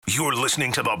You're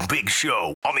listening to The Big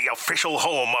Show on the official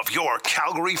home of your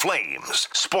Calgary Flames.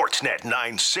 Sportsnet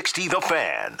 960 The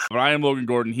Fan. I am Logan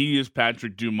Gordon. He is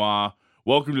Patrick Dumas.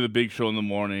 Welcome to The Big Show in the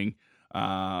morning.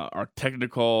 Our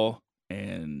technical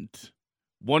and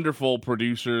wonderful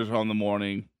producers on the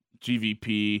morning,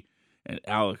 GVP and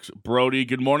Alex Brody.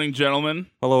 Good morning, gentlemen.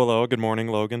 Hello. Good morning,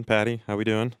 Logan, Patty. How we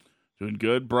doing? Doing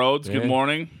good. Broads, Good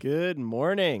morning. Good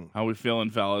morning. How we feeling,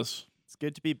 fellas? It's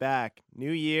good to be back.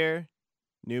 New year,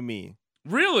 new me.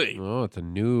 Really? Oh, it's a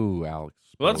new Alex.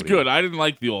 Well, that's good. I didn't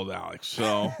like the old Alex,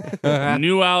 so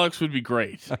new Alex would be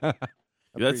great.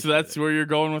 That's where you're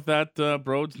going with that,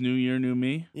 Broads? New year, new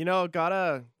me? You know,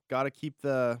 gotta keep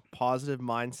the positive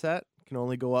mindset. Can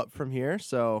only go up from here.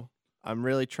 So I'm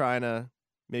really trying to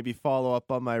maybe follow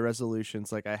up on my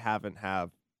resolutions like I haven't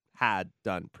had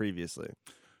done previously.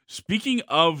 Speaking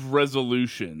of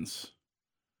resolutions,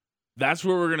 that's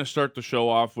where we're going to start the show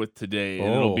off with today.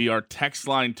 And it'll be our text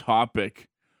line topic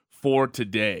for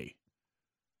today.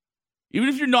 Even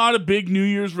if you're not a big New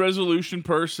Year's resolution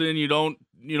person, you don't,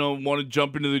 want to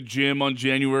jump into the gym on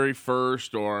January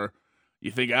 1st, or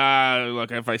you think, look,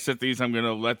 if I set these, I'm going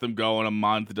to let them go in a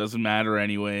month. It doesn't matter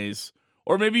anyways.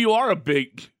 Or maybe you are a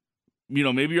big,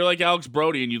 maybe you're like Alex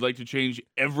Brody and you'd like to change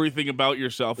everything about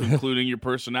yourself, including your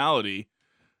personality,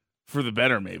 for the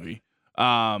better, maybe.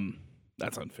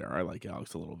 That's unfair. I like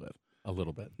Alex a little bit. A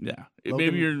little bit. Yeah.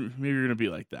 Logan, maybe you're gonna be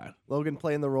like that. Logan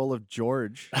playing the role of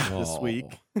George this week.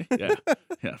 Yeah.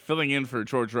 Filling in for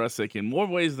George Russick in more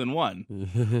ways than one.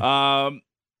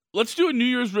 Let's do a New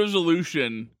Year's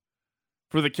resolution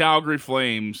for the Calgary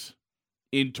Flames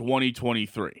in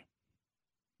 2023.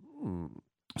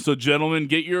 So, gentlemen,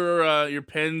 get your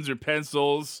pens, your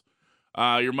pencils,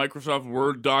 your Microsoft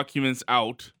Word documents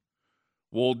out.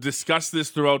 We'll discuss this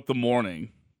throughout the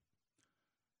morning.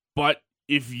 But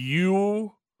if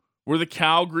you were the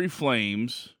Calgary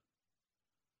Flames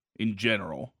in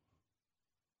general,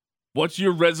 what's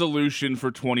your resolution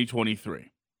for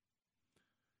 2023?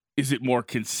 Is it more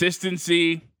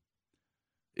consistency?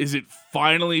 Is it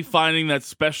finally finding that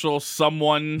special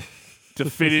someone to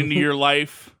fit into your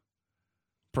life?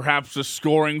 Perhaps a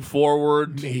scoring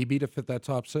forward? Maybe to fit that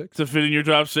top six. To fit in your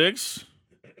top six?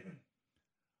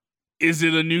 Is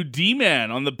it a new D-man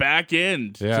on the back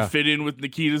end to fit in with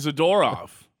Nikita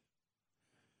Zadorov?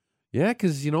 Yeah,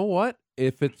 because you know what? I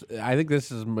think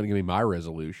this is going to be my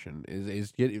resolution,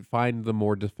 is find the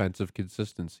more defensive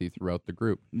consistency throughout the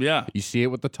group. Yeah. You see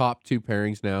it with the top two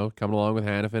pairings now, coming along with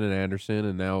Hanifin and Anderson,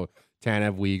 and now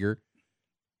Tanev Uyghur.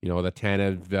 That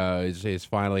Tanev is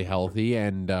finally healthy,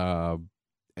 and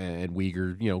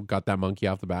Uyghur, got that monkey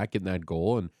off the back, getting that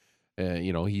goal, and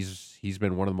he's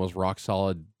been one of the most rock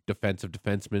solid defensive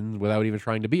defenseman without even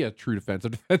trying to be a true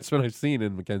defensive defenseman I've seen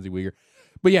in Mackenzie Weegar.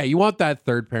 But yeah, you want that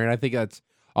third pairing. I think that's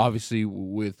obviously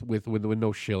with no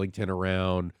Shillington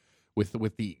around,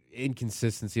 with the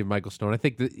inconsistency of Michael Stone. I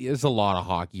think there's a lot of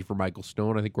hockey for Michael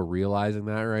Stone. I think we're realizing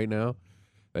that right now.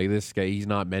 Like, this guy, he's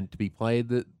not meant to be playing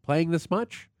this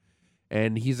much.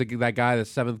 And he's that guy, the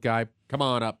seventh guy. Come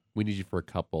on up. We need you for a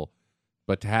couple.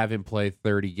 But to have him play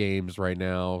 30 games right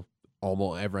now,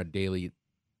 almost every daily,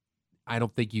 I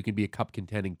don't think you can be a cup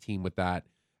contending team with that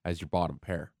as your bottom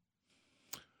pair.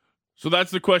 So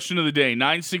that's the question of the day.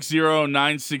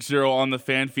 960-960 on the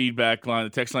fan feedback line. The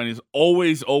text line is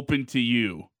always open to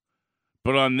you.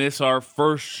 But on this, our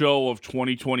first show of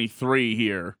 2023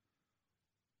 here,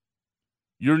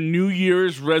 your New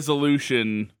Year's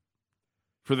resolution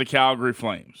for the Calgary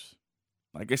Flames.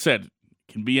 Like I said,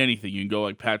 it can be anything. You can go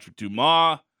like Patrick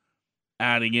Dumas,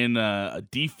 adding in a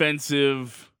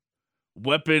defensive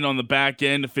weapon on the back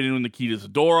end to fit in with Nikita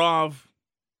Zadorov.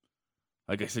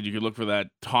 Like I said, you could look for that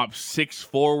top six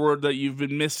forward that you've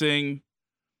been missing.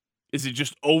 Is it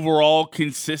just overall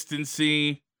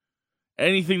consistency?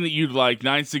 Anything that you'd like,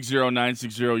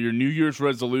 960-960, your New Year's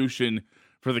resolution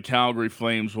for the Calgary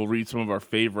Flames. We'll read some of our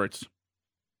favorites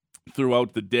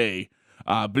throughout the day.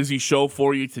 Busy show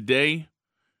for you today.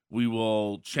 We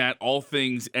will chat all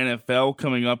things NFL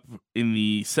coming up in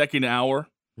the second hour.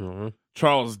 Mm-hmm.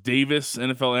 Charles Davis,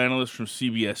 NFL analyst from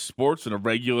CBS Sports and a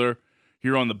regular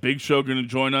here on the Big Show, going to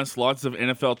join us. Lots of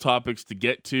NFL topics to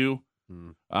get to,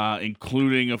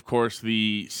 including, of course,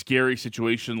 the scary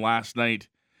situation last night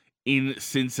in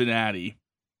Cincinnati.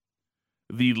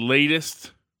 The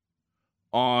latest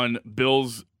on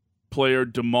Bills player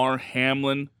Damar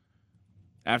Hamlin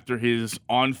after his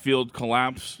on-field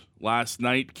collapse last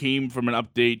night came from an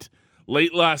update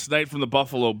late last night from the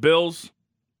Buffalo Bills.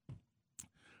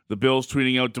 The Bills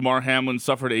tweeting out, Damar Hamlin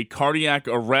suffered a cardiac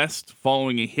arrest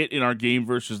following a hit in our game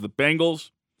versus the Bengals.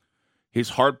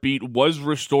 His heartbeat was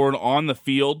restored on the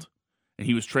field, and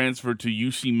he was transferred to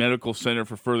UC Medical Center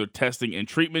for further testing and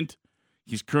treatment.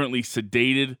 He's currently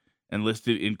sedated and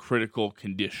listed in critical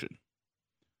condition.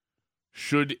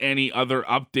 Should any other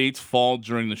updates fall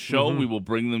during the show, we will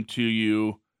bring them to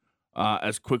you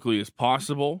as quickly as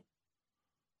possible.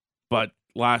 But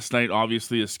last night,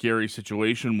 obviously, a scary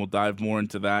situation. We'll dive more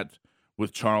into that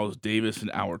with Charles Davis in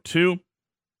hour 2.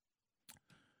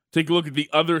 Take a look at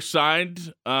the other side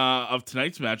of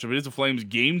tonight's matchup. It is a Flames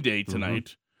game day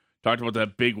tonight. Talked about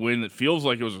that big win that feels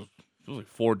like it was like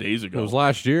 4 days ago. It was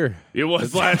last year. It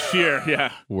was last year,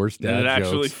 yeah. Worst And dad it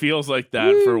actually jokes. feels like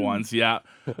that for once, yeah.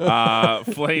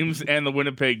 Flames and the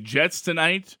Winnipeg Jets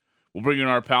tonight. We'll bring in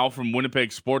our pal from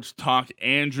Winnipeg Sports Talk,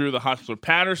 Andrew the Hustler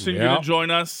Patterson, going to join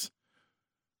us.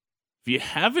 If you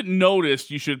haven't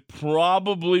noticed, you should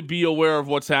probably be aware of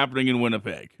what's happening in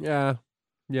Winnipeg. Yeah,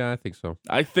 I think so.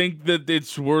 I think that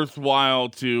it's worthwhile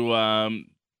to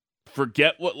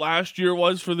forget what last year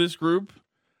was for this group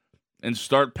and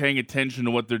start paying attention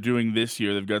to what they're doing this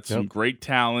year. They've got some great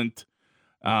talent.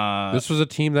 This was a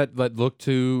team that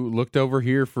looked over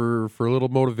here for a little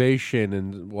motivation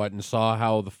and saw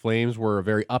how the Flames were a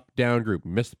very up-down group,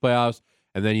 missed the playoffs,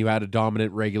 and then you had a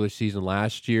dominant regular season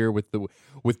last year with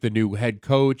the new head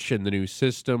coach and the new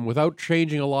system without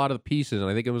changing a lot of the pieces. And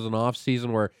I think it was an off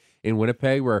season where in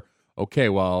Winnipeg where, okay,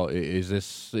 well, is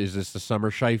this the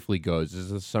summer Scheifele goes? Is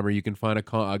this the summer you can find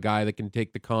a guy that can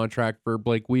take the contract for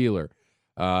Blake Wheeler?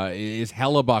 Is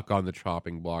Hellebuck on the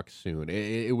chopping block soon?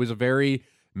 It was a very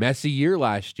messy year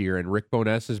last year, and Rick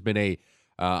Bowness has been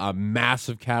a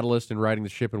massive catalyst in riding the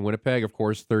ship in Winnipeg. Of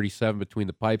course, 37 between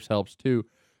the pipes helps too.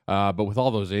 But with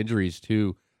all those injuries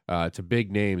too, to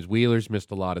big names, Wheeler's missed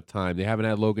a lot of time. They haven't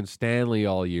had Logan Stanley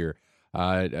all year.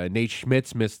 Nate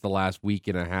Schmidt's missed the last week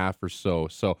and a half or so.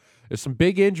 So there's some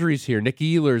big injuries here. Nick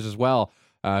Ehlers as well,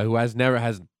 who hasn't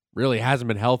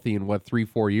been healthy in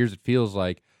 3-4 years, it feels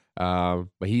like. But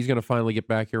he's going to finally get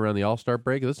back here around the All-Star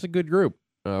break. This is a good group.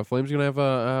 Flames are going to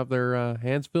have their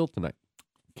hands filled tonight.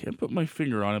 Can't put my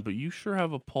finger on it, but you sure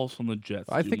have a pulse on the Jets.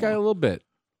 I think a little bit.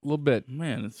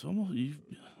 Man, it's almost a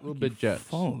little bit Jets.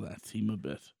 Follow that team a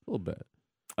bit. A little bit.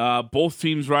 Both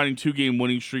teams riding 2-game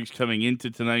winning streaks coming into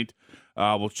tonight.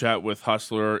 We'll chat with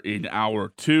Hustler in hour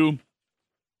 2.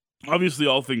 Obviously,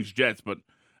 all things Jets, but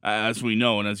as we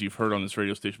know, and as you've heard on this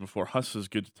radio station before, Hustler's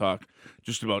good to talk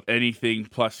just about anything.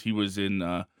 Plus, he was in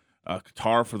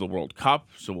Qatar for the World Cup,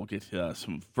 so we'll get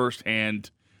some firsthand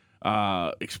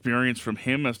experience from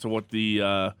him as to what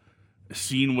the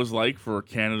scene was like for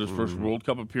Canada's first World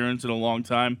Cup appearance in a long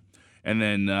time. And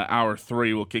then hour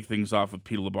 3, we'll kick things off with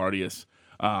Peter Labardius,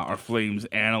 our Flames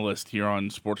analyst here on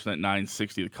Sportsnet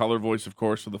 960, the color voice, of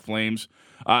course, of the Flames.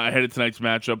 Ahead of tonight's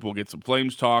matchup, we'll get some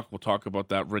Flames talk. We'll talk about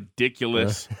that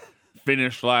ridiculous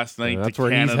finish last night That's to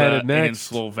where he's Canada headed next. and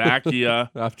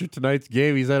Slovakia. After tonight's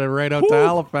game, he's headed right out to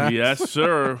Halifax. Yes,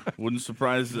 sir. Wouldn't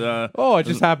surprise. It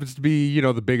just happens to be,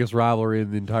 the biggest rivalry in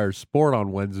the entire sport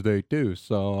on Wednesday, too.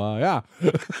 So, yeah.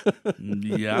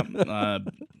 Yeah.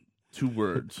 2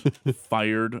 words.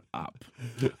 Fired up.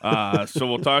 So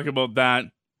we'll talk about that.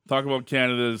 Talk about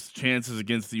Canada's chances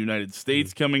against the United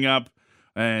States coming up.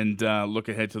 And look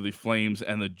ahead to the Flames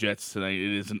and the Jets tonight.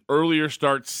 It is an earlier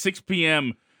start, 6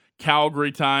 p.m.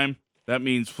 Calgary time. That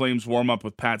means Flames warm up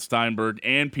with Pat Steinberg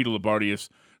and Peter Labardius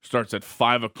starts at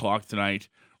 5 o'clock tonight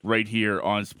right here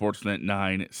on Sportsnet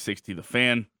 960 The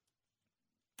Fan.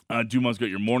 Dumas got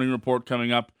your morning report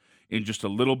coming up in just a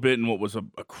little bit in what was a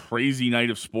crazy night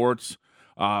of sports.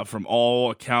 From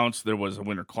all accounts, there was a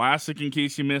Winter Classic in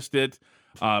case you missed it.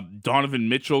 Donovan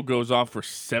Mitchell goes off for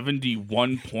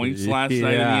 71 points last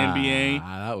night in the NBA.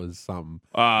 That was something.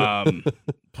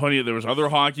 There was other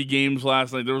hockey games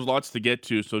last night. There was lots to get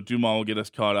to, so Dumas will get us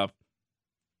caught up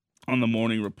on the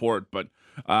morning report. But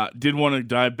did want to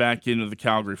dive back into the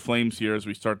Calgary Flames here as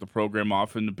we start the program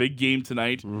off. And the big game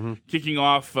tonight, kicking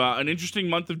off an interesting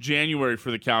month of January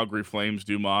for the Calgary Flames,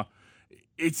 Dumas.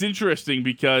 It's interesting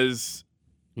because...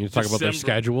 You talk about their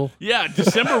schedule? Yeah,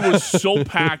 December was so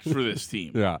packed for this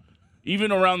team. Yeah.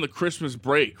 Even around the Christmas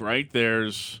break, right?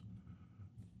 There's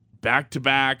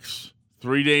back-to-backs,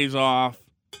 3 days off,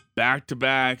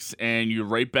 back-to-backs, and you're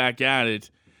right back at it.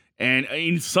 And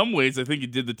in some ways, I think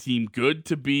it did the team good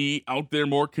to be out there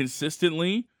more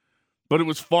consistently, but it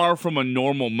was far from a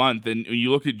normal month. And when you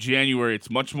look at January, it's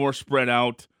much more spread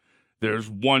out. There's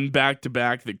one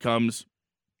back-to-back that comes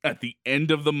at the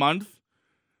end of the month.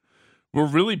 We're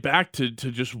really back to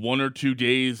just 1 or 2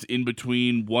 days in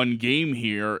between one game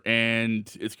here, and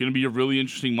it's going to be a really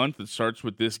interesting month that starts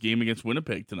with this game against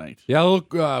Winnipeg tonight. Yeah,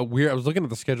 look weird. I was looking at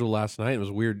the schedule last night. It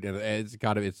was weird.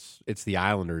 It's the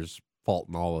Islanders' fault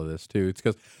in all of this too. It's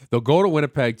because they'll go to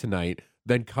Winnipeg tonight.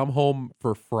 then come home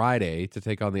for Friday to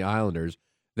take on the Islanders.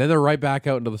 Then they're right back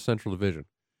out into the Central Division.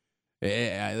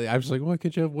 I was like, why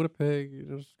can't you have Winnipeg?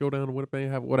 You just go down to Winnipeg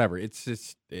and have whatever. It's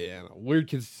just weird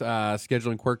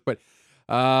scheduling quirk, but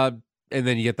and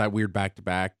then you get that weird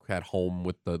back-to-back at home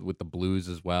with the Blues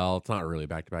as well. It's not really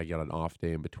back-to-back. You got an off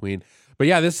day in between. But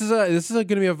yeah, this is going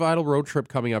to be a vital road trip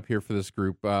coming up here for this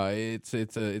group. It's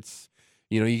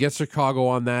you get Chicago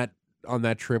on that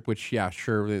trip, which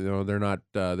sure, they're not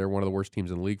they're one of the worst teams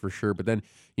in the league for sure. But then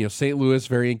St. Louis,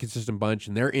 very inconsistent bunch,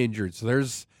 and they're injured. So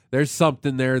there's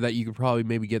something there that you could probably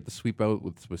maybe get the sweep out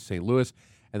with St. Louis.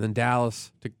 And then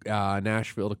Dallas to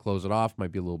Nashville to close it off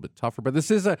might be a little bit tougher, but this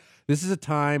is a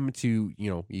time to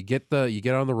you get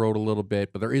on the road a little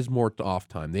bit, but there is more off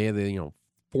time. They have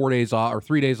 4 days off or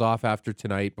 3 days off after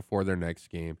tonight before their next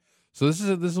game, so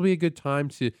this will be a good time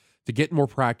to get more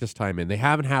practice time in. They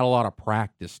haven't had a lot of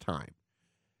practice time.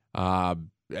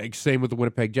 Same with the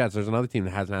Winnipeg Jets. There's another team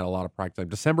that hasn't had a lot of practice time.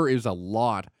 December is a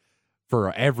lot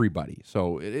for everybody.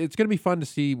 So it's going to be fun to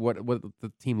see what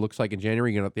the team looks like in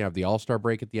January. You're going to have the All-Star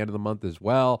break at the end of the month as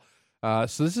well.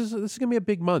 So this is going to be a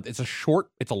big month. It's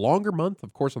a longer month,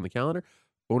 of course, on the calendar.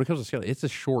 But when it comes to schedule, it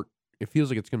feels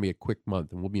like it's going to be a quick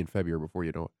month, and we'll be in February before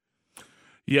you know it.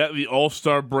 Yeah, the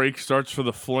All-Star break starts for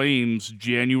the Flames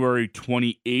January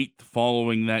 28th,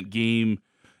 following that game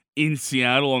in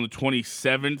Seattle on the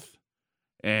 27th.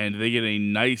 And they get a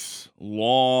nice,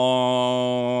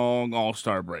 long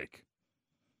All-Star break.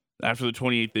 After the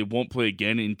 28th, they won't play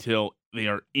again until they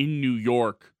are in New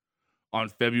York on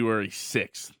February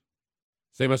 6th. So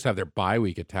they must have their bye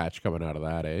week attached coming out of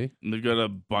that, eh? And they've got a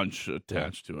bunch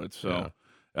attached to it. So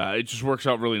it just works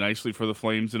out really nicely for the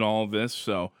Flames in all of this.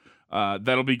 So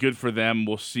that'll be good for them.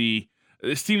 We'll see.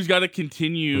 This team's got to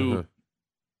continue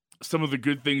some of the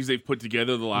good things they've put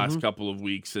together the last couple of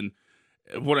weeks. And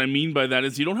what I mean by that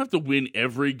is you don't have to win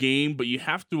every game, but you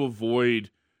have to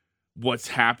avoid what's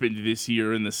happened this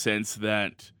year in the sense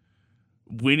that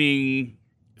winning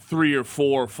 3 or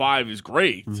 4 or 5 is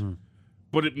great,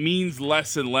 but it means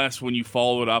less and less when you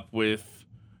follow it up with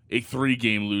a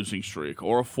 3-game losing streak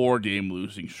or a 4-game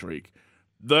losing streak.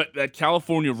 That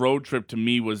California road trip to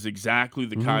me was exactly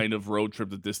the kind of road trip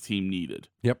that this team needed.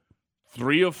 Yep.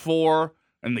 3 of 4,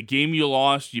 and the game you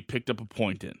lost, you picked up a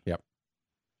point in. Yep.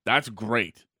 That's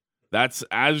great. That's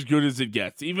as good as it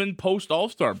gets, even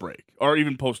post-All-Star break, or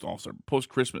even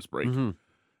post-Christmas break.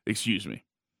 Excuse me.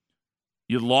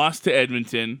 You lost to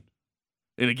Edmonton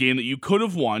in a game that you could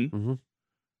have won,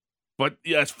 but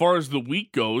as far as the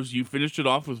week goes, you finished it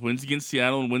off with wins against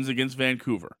Seattle and wins against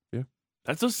Vancouver. Yeah.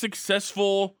 That's a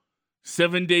successful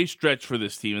 7-day stretch for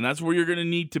this team, and that's where you're going to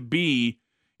need to be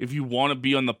if you want to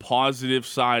be on the positive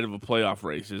side of a playoff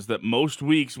race, is that most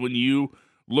weeks when you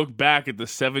look back at the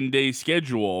 7-day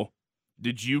schedule,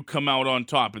 did you come out on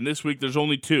top? And this week, there's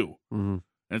only 2. And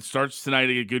it starts tonight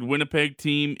against a good Winnipeg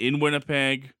team in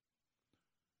Winnipeg.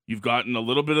 You've gotten a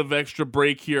little bit of extra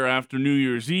break here after New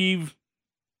Year's Eve.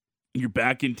 You're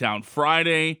back in town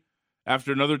Friday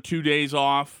after another 2 days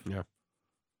off. Yeah.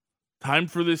 Time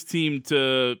for this team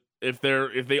to, if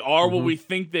they are what we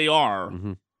think they are,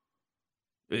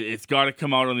 it's got to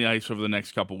come out on the ice over the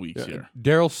next couple weeks here.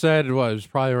 Daryl said it was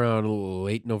probably around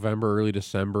late November, early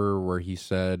December, where he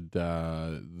said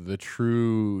the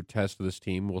true test of this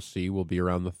team, we'll see, will be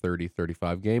around the 30,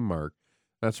 35 game mark.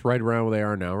 That's right around where they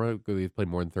are now. Right? They've played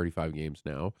more than 35 games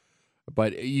now.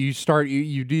 But you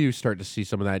do start to see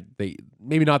some of that. They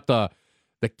maybe not the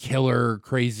killer,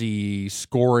 crazy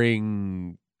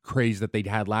scoring craze that they'd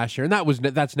had last year, and that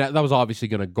was obviously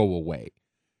going to go away.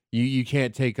 You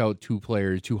can't take out 2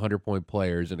 players, 200-point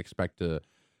players, and expect to,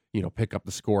 pick up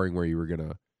the scoring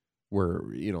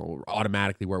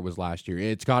automatically where it was last year.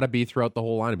 It's got to be throughout the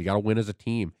whole lineup. You got to win as a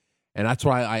team, and that's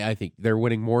why I think they're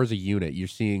winning more as a unit. You're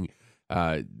seeing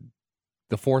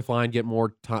the fourth line get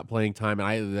more playing time,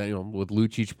 and with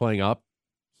Lucic playing up,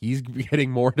 he's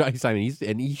getting more ice time,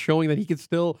 and he's showing that he can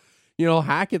still,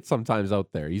 hack it sometimes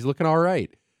out there. He's looking all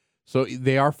right. So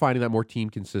they are finding that more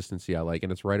team consistency I like,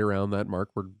 and it's right around that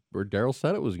mark where Daryl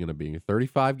said it was going to be, a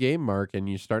 35-game mark, and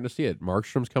you're starting to see it.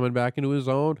 Markstrom's coming back into his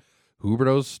own.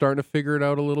 Huberdeau's starting to figure it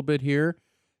out a little bit here.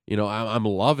 I'm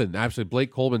loving, absolutely,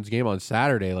 Blake Coleman's game on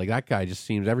Saturday. Like, that guy just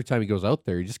seems, every time he goes out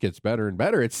there, he just gets better and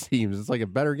better, it seems. It's like a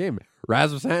better game.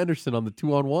 Rasmus Anderson on the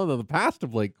 2-on-1 on the pass to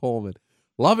Blake Coleman.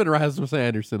 Loving Rasmus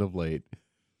Anderson of late.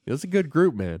 It's a good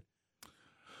group, man.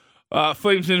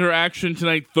 Flames interaction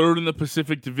tonight, 3rd in the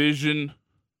Pacific Division,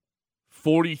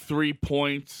 43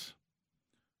 points.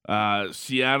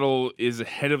 Seattle is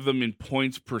ahead of them in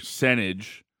points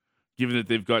percentage, given that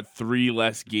they've got 3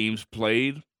 less games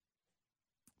played.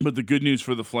 But the good news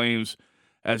for the Flames,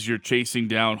 as you're chasing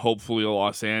down, hopefully,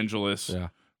 Los Angeles. Yeah.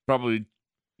 Probably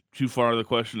too far of the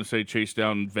question to say chase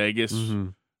down Vegas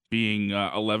being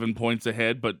 11 points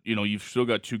ahead, but you've still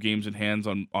got 2 games in hands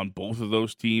on both of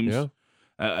those teams. Yeah.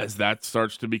 As that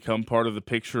starts to become part of the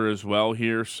picture as well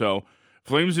here. So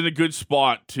Flames in a good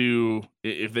spot to,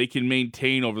 if they can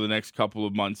maintain over the next couple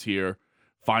of months here,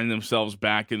 find themselves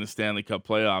back in the Stanley Cup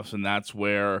playoffs. And that's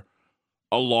where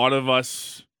a lot of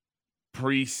us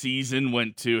preseason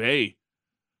went to, hey,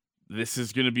 this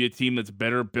is going to be a team that's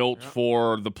better built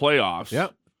for the playoffs.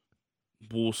 Yep.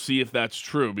 We'll see if that's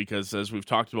true because, as we've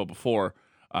talked about before,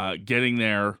 getting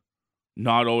there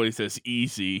not always as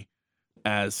easy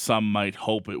as some might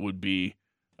hope it would be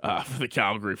for the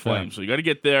Calgary Flames. So you got to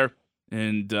get there,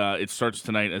 and it starts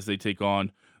tonight as they take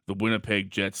on the Winnipeg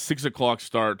Jets. 6 o'clock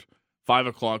start, 5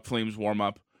 o'clock Flames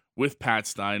warm-up with Pat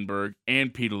Steinberg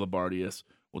and Peter Labardius.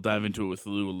 We'll dive into it with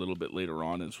Lou a little bit later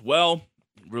on as well.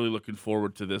 Really looking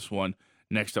forward to this one.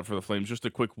 Next up for the Flames, just a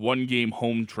quick 1-game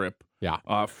home trip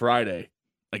Friday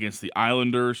against the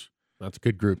Islanders. That's a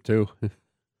good group, too.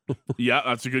 Yeah,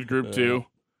 that's a good group, too.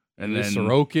 And then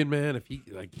Sorokin, man, if he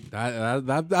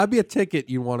that'd be a ticket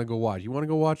you want to go watch. You want to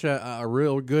go watch a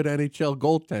real good NHL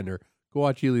goaltender. Go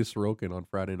watch Ilya Sorokin on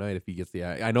Friday night if he gets the.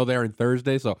 I know they're in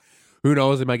Thursday, so who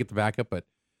knows? They might get the backup, but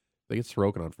they get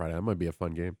Sorokin on Friday. That might be a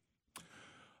fun game.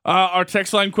 Our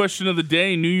text line question of the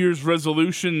day: New Year's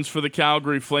resolutions for the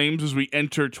Calgary Flames as we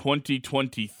enter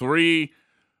 2023.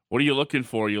 What are you looking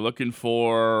for? Are you looking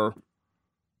for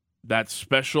that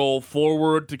special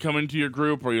forward to come into your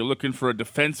group? Or are you looking for a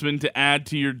defenseman to add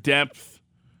to your depth?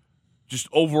 Just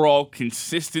overall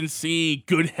consistency,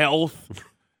 good health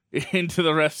into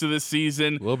the rest of the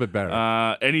season. A little bit better.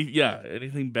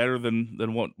 Anything better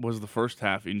than what was the first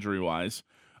half injury-wise.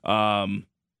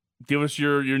 Give us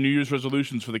your New Year's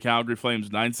resolutions for the Calgary Flames,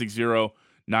 960-960.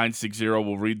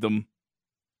 We'll read them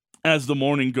as the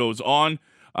morning goes on.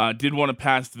 Did want to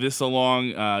pass this along.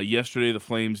 Yesterday, the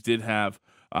Flames did have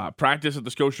practice at the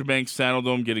Scotiabank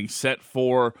Saddledome, getting set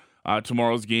for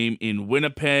tomorrow's game in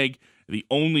Winnipeg. The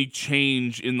only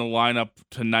change in the lineup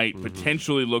tonight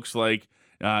potentially looks like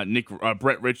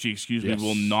Brett Ritchie,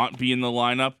 will not be in the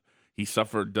lineup. He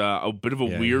suffered a bit of a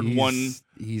weird one.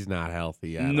 He's not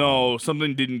healthy at No, all.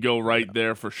 something didn't go right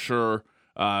there for sure.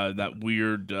 That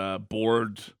weird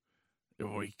board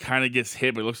where he kind of gets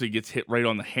hit, but it looks like he gets hit right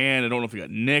on the hand. I don't know if he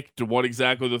got nicked or what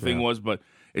exactly the thing was, but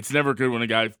it's never good when a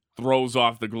guy throws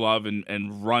off the glove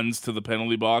and runs to the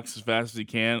penalty box as fast as he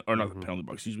can. Or not the penalty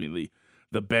box,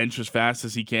 the bench as fast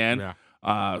as he can.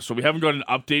 Yeah. So we haven't got an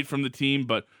update from the team,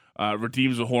 but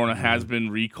Radim Zohorna has been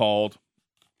recalled.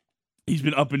 He's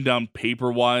been up and down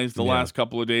paper-wise the last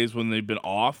couple of days when they've been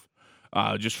off,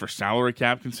 just for salary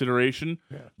cap consideration.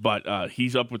 Yeah. But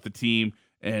he's up with the team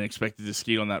and expected to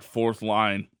skate on that fourth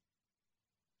line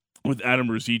with Adam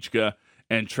Ruzicka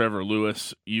and Trevor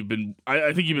Lewis.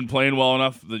 I think you've been playing well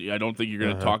enough that I don't think you're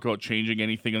going to talk about changing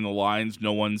anything in the lines.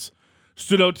 No one's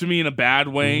stood out to me in a bad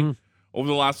way over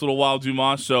the last little while,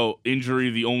 Dumas. So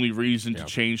injury, the only reason to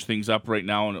change things up right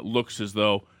now, and it looks as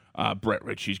though Brett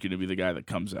Ritchie's going to be the guy that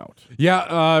comes out. Yeah,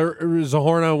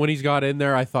 Zohorna, when he's got in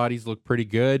there, I thought he's looked pretty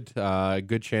good.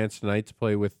 Good chance tonight to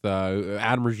play with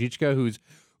Adam Ruzicka, who's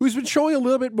been showing a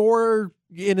little bit more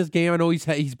in his game. I know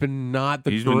he's been not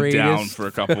the greatest. He's been down for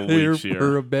a couple of weeks here.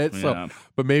 For a bit. So,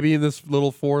 but maybe in this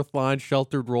little fourth line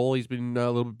sheltered role, he's been a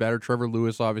little bit better. Trevor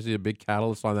Lewis, obviously a big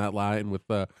catalyst on that line with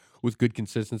good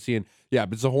consistency. And yeah,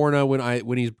 but Zohorna,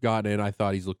 when he's gotten in, I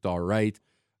thought he's looked all right.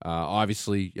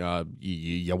 Obviously,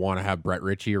 you want to have Brett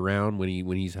Ritchie around when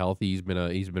he's healthy. He's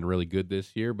been really good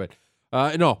this year. But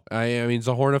no, I mean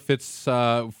Zohorna fits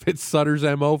Sutter's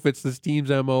MO, fits this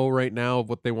team's MO right now of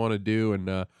what they want to do, and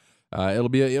it'll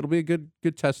be a good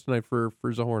test tonight for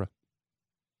Zohorna.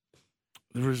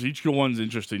 The Ruzicka one's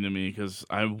interesting to me because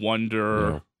I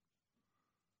wonder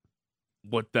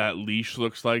what that leash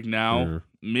looks like now.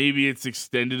 Maybe it's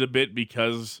extended a bit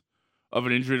because of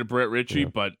an injury to Brett Ritchie,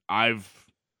 but I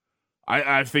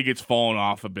think it's fallen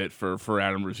off a bit for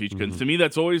Adam Ruzicka. And to me,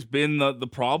 that's always been the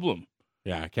problem.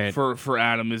 Yeah, I can't for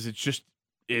Adam is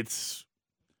it's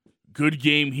good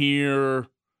game here,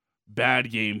 bad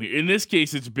game here. In this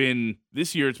case,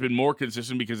 this year it's been more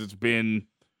consistent because it's been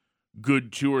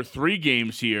good 2 or 3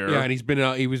 games here. Yeah, and he's been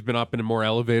up in a more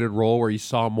elevated role where you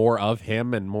saw more of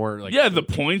him and more like the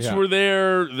points were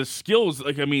there, the skills.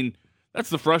 Like I mean, that's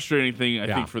the frustrating thing I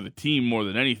think for the team more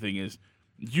than anything is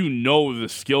the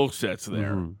skill sets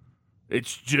there.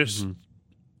 It's just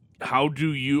how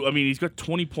do you? I mean, he's got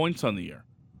 20 points on the year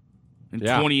in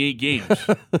 28 games.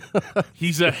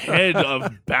 He's ahead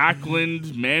of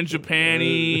Backlund,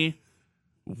 Mangiapane,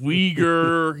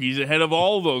 Weegar. He's ahead of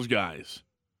all those guys.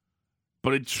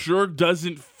 but it sure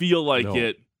doesn't feel like No.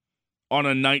 it on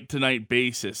a night-to-night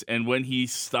basis. And when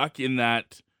he's stuck in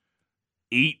that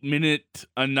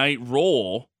 8-minute-a-night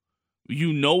role,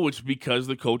 it's because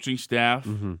the coaching staff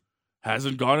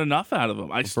hasn't got enough out of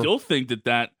him. I still think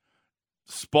that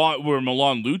spot where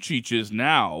Milan Lucic is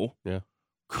now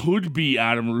could be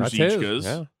Adam That's his, Ruzicka's.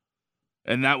 yeah.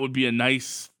 And that would be a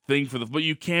nice thing for but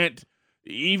you can't,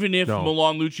 even if No.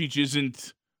 Milan Lucic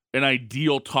isn't an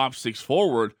ideal top 6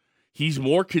 forward, he's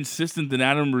more consistent than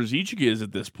Adam Ruzicka is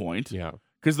at this point. Yeah.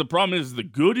 Because the problem is the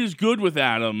good is good with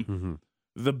Adam.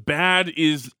 The bad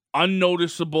is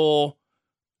unnoticeable,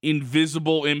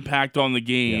 invisible impact on the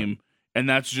game. And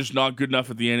that's just not good enough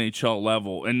at the NHL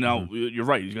level. And now you're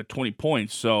right. He's got 20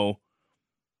 points. So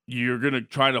you're going to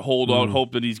try to hold out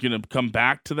hope that he's going to come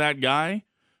back to that guy.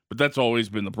 But that's always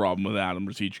been the problem with Adam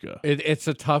Ruzicka. It's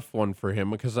a tough one for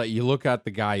him because you look at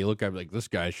the guy, like, this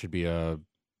guy should be a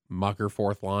mucker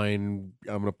fourth line.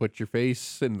 I'm going to put your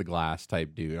face in the glass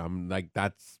type dude. I'm like,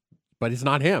 but it's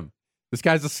not him. This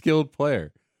guy's a skilled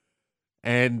player.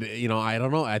 And, I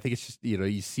don't know. I think it's just,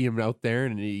 you see him out there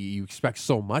and you expect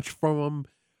so much from him.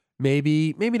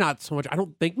 Maybe not so much. I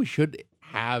don't think we should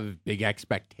have big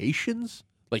expectations,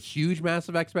 like huge,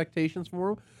 massive expectations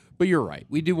for him. But you're right.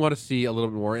 We do want to see a little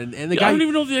bit more. And the guy, I don't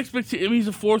even know the expectation. I mean, he's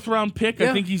a 4th-round pick. Yeah.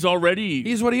 I think he's already.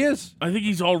 He's what he is. I think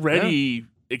he's already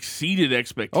exceeded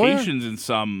expectations in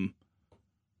some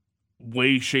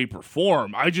way, shape, or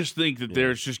form. I just think that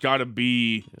there's just got to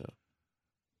be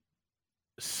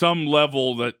some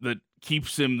level that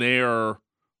keeps him there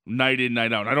night in,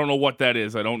 night out. I don't know what that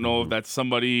is. I don't know if that's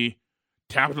somebody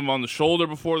tapped him on the shoulder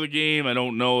before the game. I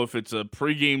don't know if it's a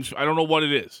pregame. I don't know what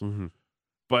it is.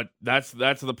 But that's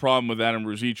the problem with Adam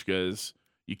Ruzicka is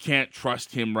you can't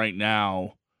trust him right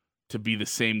now to be the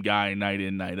same guy night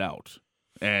in, night out.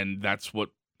 And that's what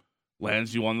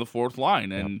lands you on the 4th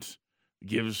line and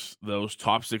gives those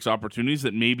top 6 opportunities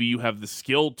that maybe you have the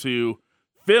skill to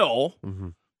fill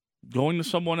going to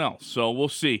someone else. So we'll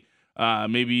see.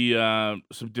 Maybe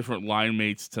some different line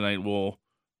mates tonight will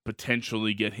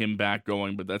potentially get him back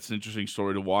going, but that's an interesting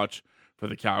story to watch for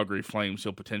the Calgary Flames.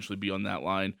 He'll potentially be on that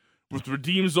line with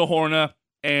Radim Zohorna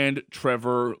and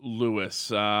Trevor Lewis.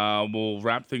 We'll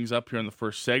wrap things up here in the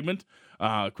first segment.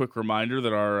 Quick reminder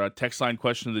that our text line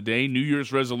question of the day, New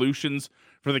Year's resolutions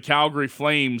for the Calgary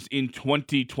Flames in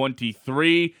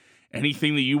 2023.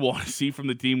 Anything that you want to see from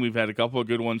the team. We've had a couple of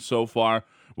good ones so far.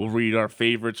 We'll read our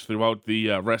favorites throughout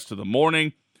the rest of the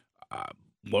morning.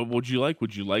 What would you like?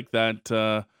 Would you like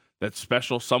that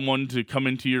special someone to come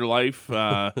into your life?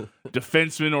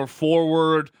 Defenseman or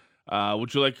forward?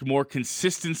 Would you like more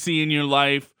consistency in your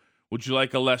life? Would you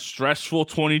like a less stressful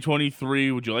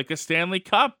 2023? Would you like a Stanley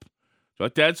Cup? Would you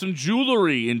like to add some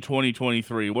jewelry in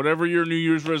 2023? Whatever your New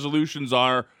Year's resolutions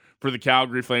are for the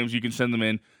Calgary Flames, you can send them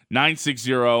in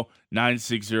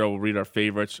 960-960. We'll read our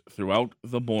favorites throughout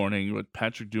the morning. But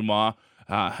Patrick Dumas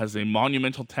has a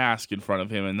monumental task in front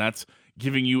of him, and that's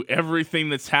giving you everything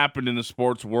that's happened in the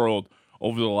sports world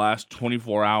over the last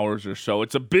 24 hours or so.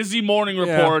 It's a busy morning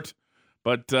report.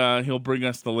 But he'll bring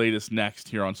us the latest next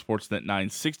here on Sportsnet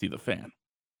 960, The Fan.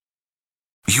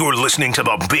 You're listening to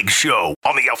The Big Show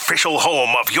on the official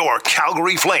home of your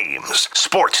Calgary Flames.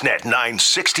 Sportsnet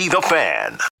 960, The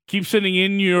Fan. Keep sending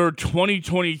in your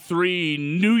 2023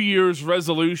 New Year's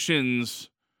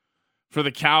resolutions for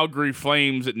the Calgary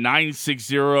Flames at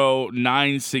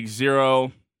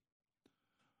 960-960.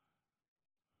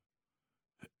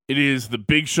 It is The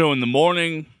Big Show in the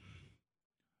morning.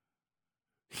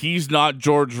 He's not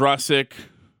George Russick.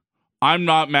 I'm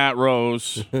not Matt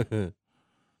Rose.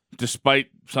 Despite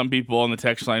some people on the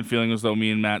text line feeling as though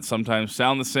me and Matt sometimes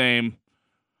sound the same.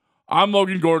 I'm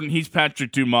Logan Gordon. He's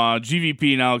Patrick Dumas.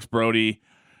 GVP and Alex Brody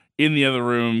in the other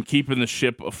room, keeping the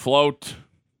ship afloat.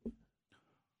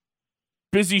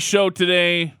 Busy show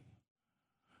today.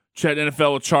 Chat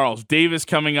NFL with Charles Davis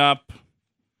coming up.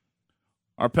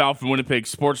 Our pal from Winnipeg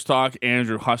Sports Talk,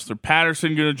 Andrew Hustler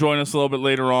Patterson, going to join us a little bit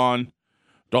later on.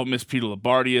 Don't miss Peter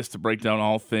Labardius to break down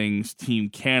all things Team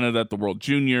Canada at the World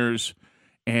Juniors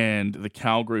and the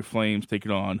Calgary Flames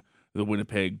taking on the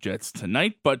Winnipeg Jets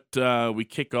tonight. But we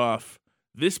kick off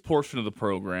this portion of the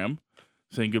program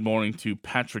saying good morning to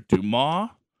Patrick Dumas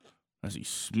as he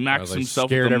smacks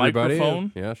himself with the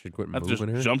microphone. Yeah, should quit That moving just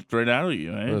here. jumped right out of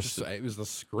you. Eh? It was the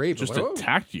scrape. Just Whoa.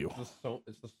 attacked you.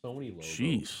 It's the Sony logo.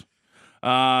 Jeez.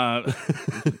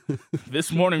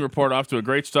 This morning report off to a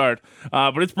great start,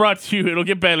 but it's brought to you. It'll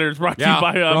get better. It's brought to you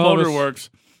by Motorworks.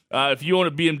 If you own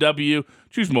a BMW,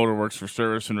 choose Motorworks for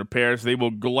service and repairs. They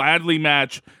will gladly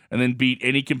match and then beat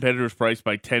any competitor's price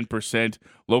by 10%.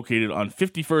 Located on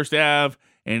 51st Ave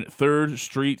and 3rd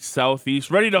Street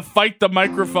Southeast. Ready to fight the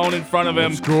microphone in front of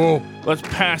him. Let's go. Let's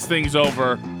pass things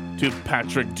over to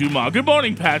Patrick Dumas. Good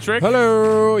morning, Patrick.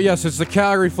 Hello. Yes, it's the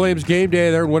Calgary Flames game day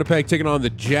there in Winnipeg taking on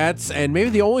the Jets. And maybe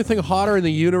the only thing hotter in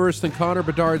the universe than Connor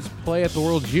Bedard's play at the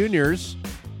World Juniors,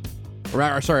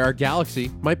 our Galaxy,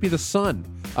 might be the sun.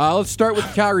 Let's start with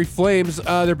the Calgary Flames.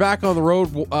 They're back on the road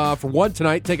for one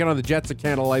tonight, taking on the Jets at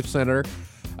Canada Life Center.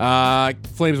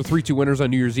 Flames were 3-2 winners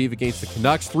on New Year's Eve against the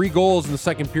Canucks. 3 goals in the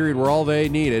second period were all they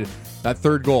needed. That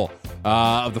third goal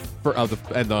and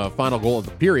the final goal of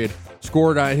the period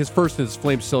scored his first in his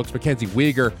Flames Silks, Mackenzie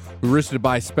Weegar, who was wristed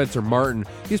by Spencer Martin.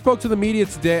 He spoke to the media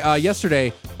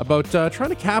yesterday about trying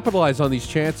to capitalize on these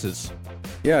chances.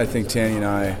 Yeah, I think Tanny and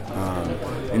I,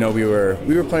 we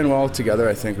were playing well together.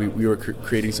 I think we were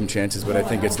creating some chances, but I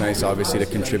think it's nice, obviously, to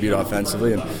contribute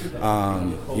offensively. And,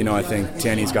 I think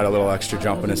Tanny's got a little extra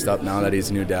jump in his step now that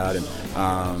he's a new dad.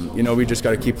 And, we just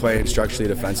got to keep playing structurally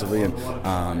defensively. And,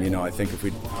 I think if we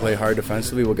play hard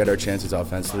defensively, we'll get our chances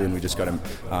offensively, and we just got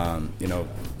to,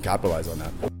 capitalize on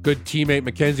that. Good teammate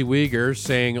Mackenzie Weegar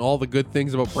saying all the good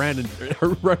things about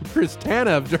Chris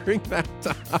Tanev during that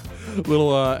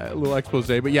little expose.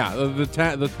 But yeah,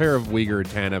 the pair of Weegar and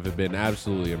Tanev have been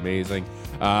absolutely amazing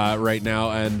right now,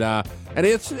 and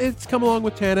it's come along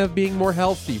with Tanev being more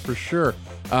healthy for sure.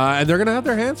 And they're going to have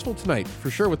their hands full tonight for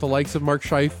sure with the likes of Mark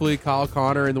Scheifele, Kyle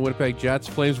Connor, and the Winnipeg Jets.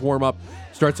 Flames warm up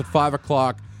starts at 5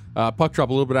 o'clock. Puck drop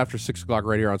a little bit after 6 o'clock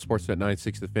right here on Sportsnet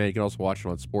 960 The Fan. You can also watch it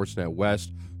on Sportsnet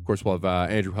West. Of course, we'll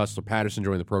have Andrew Hustler-Patterson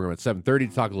join the program at 7:30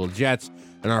 to talk a little Jets,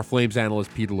 and our Flames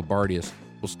analyst Peter Labardius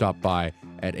will stop by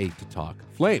at 8 to talk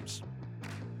Flames.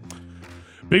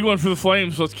 Big one for the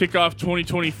Flames. Let's kick off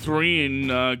 2023 in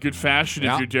good fashion.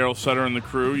 Yeah. If you're Daryl Sutter and the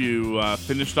crew, you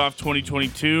finished off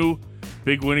 2022.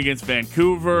 Big win against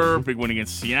Vancouver. Big win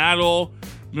against Seattle.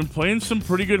 Been playing some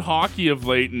pretty good hockey of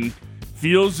late, and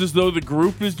feels as though the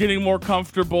group is getting more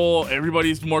comfortable.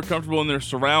 Everybody's more comfortable in their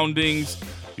surroundings.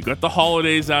 You've got the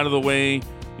holidays out of the way.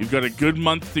 You've got a good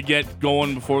month to get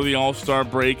going before the All-Star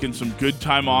break and some good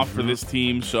time off for this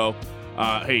team. So,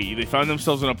 they found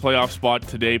themselves in a playoff spot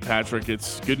today, Patrick.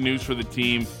 It's good news for the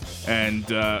team.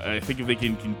 And I think if they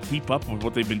can keep up with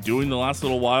what they've been doing the last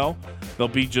little while, they'll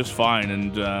be just fine.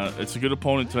 And it's a good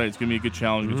opponent tonight. It's going to be a good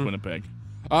challenge against Winnipeg.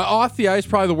 Off the ice,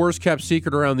 probably the worst kept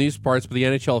secret around these parts, but the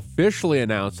NHL officially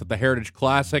announced that the Heritage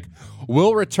Classic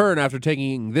will return after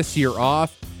taking this year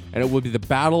off, and it will be the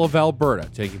Battle of Alberta,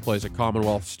 taking place at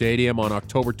Commonwealth Stadium on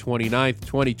October 29th,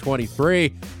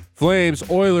 2023. Flames,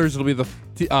 Oilers, it'll be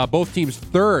both teams'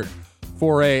 third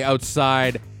foray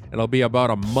outside, and it'll be about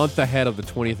a month ahead of the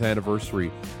 20th anniversary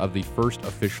of the first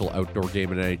official outdoor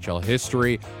game in NHL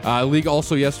history. League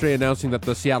also yesterday announcing that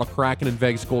the Seattle Kraken and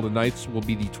Vegas Golden Knights will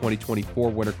be the 2024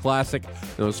 Winter Classic.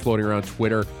 It was floating around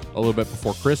Twitter a little bit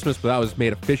before Christmas, but that was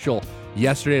made official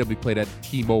yesterday. It'll be played at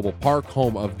T-Mobile Park,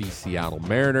 home of the Seattle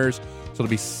Mariners. So it'll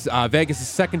be Vegas'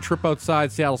 second trip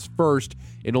outside, Seattle's first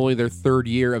in only their third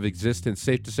year of existence.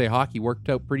 Safe to say hockey worked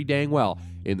out pretty dang well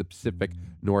in the Pacific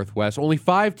Northwest. Only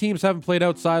 5 teams haven't played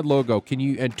outside, Logo.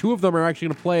 And 2 of them are actually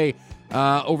going to play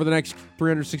over the next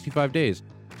 365 days.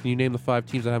 Can you name the 5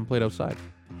 teams that haven't played outside?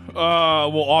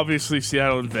 Well, obviously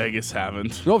Seattle and Vegas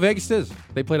haven't. No, Vegas is.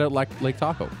 They played out Lake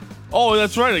Tahoe. Oh,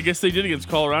 that's right. I guess they did against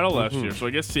Colorado last year, so I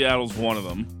guess Seattle's one of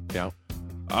them. Yeah.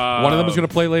 One of them is going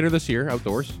to play later this year,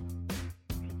 outdoors.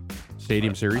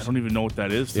 Stadium Series. I don't even know what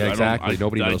that is. Yeah, exactly.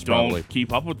 Nobody knows probably. I don't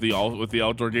keep up with the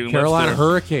outdoor game. Carolina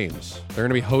Hurricanes. They're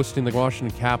going to be hosting the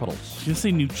Washington Capitals. I was going to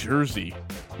say New Jersey.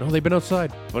 No, they've been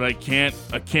outside. But I can't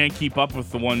keep up with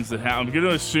the ones that have. I'm going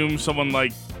to assume someone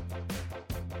like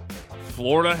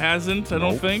Florida hasn't, I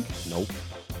don't think. Nope.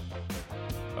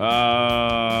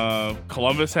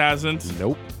 Columbus hasn't.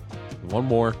 Nope. One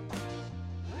more.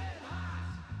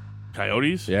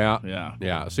 Coyotes?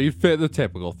 Yeah. So you fit the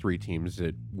typical 3 teams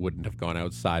that wouldn't have gone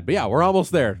outside. But yeah, we're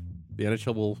almost there. The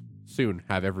NHL will soon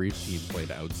have every team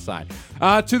played outside.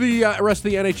 To the rest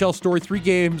of the NHL story, 3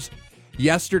 games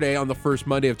yesterday on the first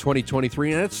Monday of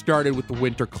 2023, and it started with the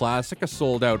Winter Classic, a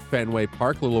sold-out Fenway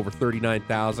Park, a little over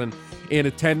 39,000 in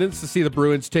attendance to see the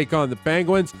Bruins take on the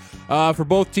Penguins. For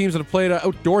both teams that have played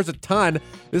outdoors a ton,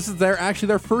 this is actually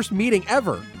their first meeting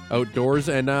ever outdoors,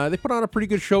 and they put on a pretty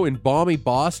good show in balmy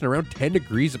Boston, around 10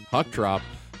 degrees at puck drop.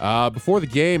 Before the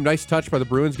game, nice touch by the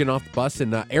Bruins getting off the bus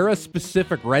in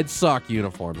era-specific Red Sox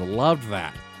uniforms. I loved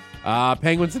that.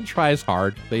 Penguins didn't try as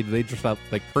hard. They just felt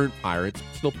like current Pirates.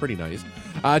 Still pretty nice.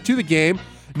 To the game,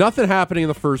 nothing happening in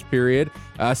the first period.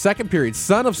 Second period,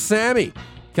 son of Sammy,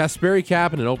 Kasperi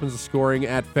Kapanen opens the scoring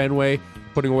at Fenway,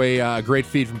 putting away a great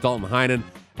feed from Dalton Heinen.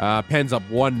 Pens up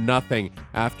 1-0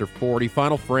 after 40.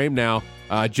 Final frame now.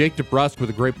 Jake DeBrusk with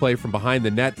a great play from behind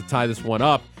the net to tie this one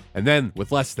up. And then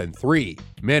with less than 3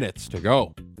 minutes to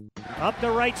go. Up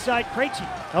the right side, Krejci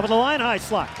over the line, high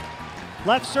slot.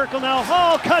 Left circle now,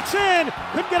 Hall cuts in.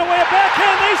 Couldn't get away, a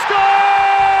backhand, they score!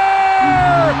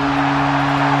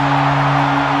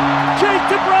 Jake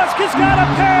DeBrusk has got a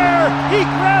pair. He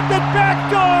grabbed it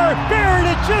backdoor, buried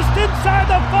it just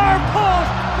inside the far post.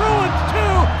 Bruins 2,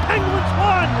 Penguins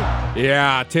 1.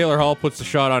 Yeah, Taylor Hall puts the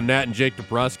shot on net, and Jake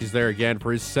DeBrusk is there again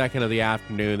for his second of the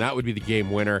afternoon. That would be the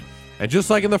game winner. And just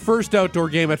like in the first outdoor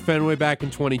game at Fenway back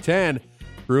in 2010,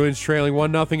 Bruins trailing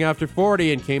 1-0 after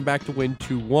 40 and came back to win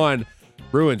 2-1.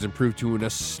 Bruins improved to an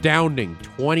astounding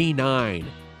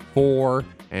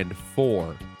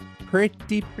 29-4-4.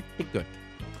 Pretty good.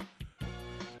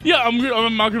 Yeah,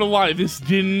 I'm not gonna lie. This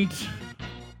didn't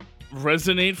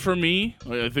resonate for me.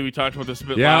 I think we talked about this a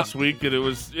bit last week. That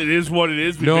it is what it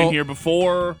is. We've been here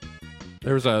before.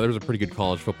 There was a pretty good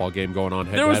college football game going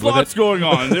on. There was lots going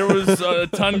on. There was a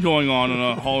ton going on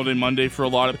a holiday Monday for a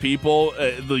lot of people.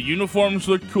 The uniforms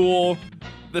look cool.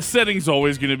 The setting's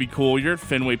always going to be cool. You're at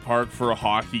Fenway Park for a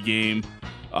hockey game.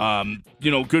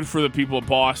 Good for the people of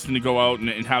Boston to go out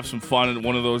and have some fun at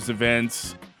one of those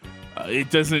events.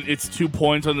 It's 2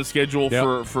 points on the schedule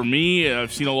for me.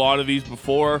 I've seen a lot of these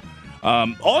before.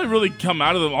 All I really come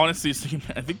out of them, honestly, is thinking,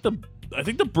 I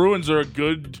think the Bruins are a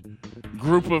good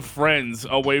group of friends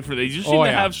away from. They just seem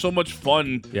to have so much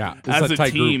fun as a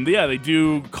team. Group. Yeah, they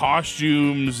do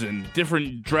costumes and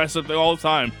different dress up all the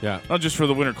time. Yeah, not just for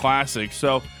the Winter Classic.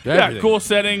 So everything. Cool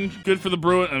setting, good for the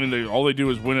Bruins. I mean, all they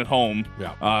do is win at home.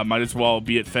 Yeah, might as well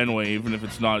be at Fenway, even if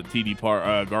it's not at TD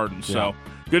Garden. So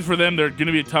good for them. They're going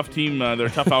to be a tough team. They're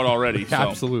tough out already. So.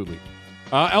 Absolutely.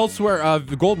 Elsewhere,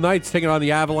 the Golden Knights taking on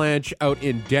the Avalanche out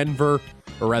in Denver.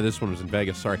 Or rather, this one was in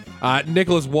Vegas, sorry.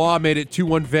 Nicholas Waugh made it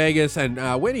 2-1 Vegas, and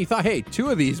Winnie thought, hey, 2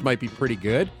 of these might be pretty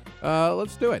good.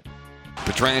 Let's do it.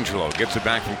 Pietrangelo gets it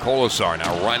back from Colasar.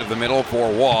 Now right of the middle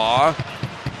for Waugh.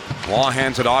 Waugh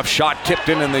hands it off. Shot tipped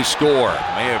in, and they score.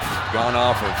 May have gone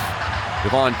off of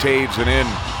Devon Taves and in.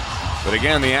 But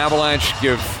again, the Avalanche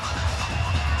give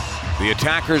the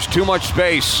attackers too much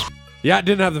space. Yeah,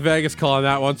 didn't have the Vegas call on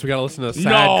that one, so we got to listen to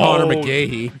sad Connor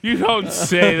McGahey. You don't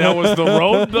say that was the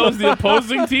road. That was the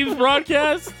opposing team's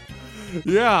broadcast.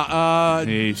 Yeah,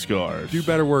 he scores. Do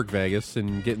better work, Vegas,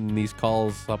 in getting these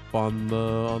calls up on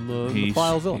the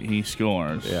FileZilla. He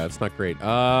scores. Yeah, it's not great.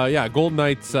 Golden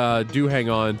Knights do hang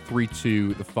on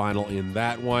 3-2 the final in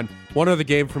that one. One other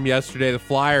game from yesterday, the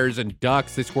Flyers and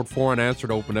Ducks. They scored 4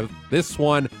 unanswered to open up this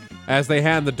one as they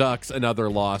hand the Ducks another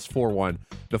loss, 4-1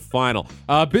 the final.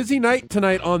 Busy night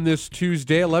tonight on this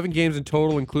Tuesday. 11 games in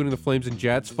total, including the Flames and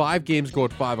Jets. 5 games go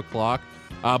at 5 o'clock.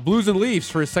 Blues and Leafs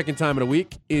for a second time in a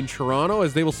week in Toronto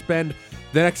as they will spend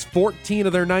the next 14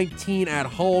 of their 19 at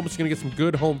home. It's going to get some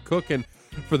good home cooking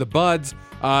for the Buds.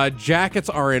 Jackets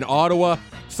are in Ottawa.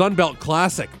 Sunbelt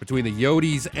Classic between the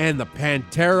Yotes and the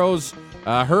Panteros.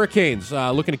 Hurricanes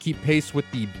looking to keep pace with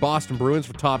the Boston Bruins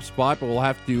for top spot, but we'll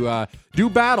have to do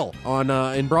battle on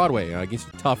in Broadway against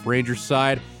a tough Rangers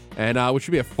side, and which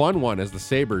should be a fun one as the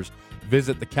Sabres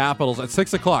visit the Capitals. At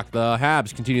 6 o'clock, the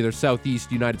Habs continue their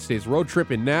Southeast United States road trip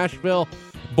in Nashville.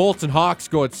 Bolts and Hawks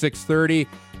go at 6:30.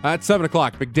 At 7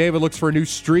 o'clock, McDavid looks for a new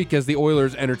streak as the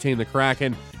Oilers entertain the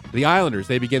Kraken. The Islanders,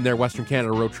 they begin their Western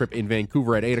Canada road trip in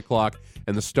Vancouver at 8 o'clock,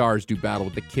 and the Stars do battle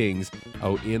with the Kings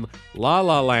out in La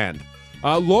La Land.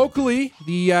 Locally,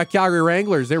 the Calgary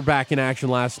Wranglers, they were back in action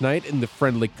last night in the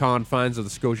friendly confines of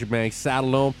the Scotiabank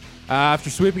Saddledome. After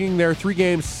sweeping their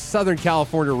 3-game Southern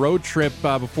California road trip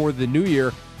before the new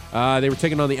year, they were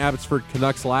taking on the Abbotsford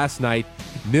Canucks last night.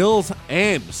 Nils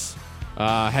Ames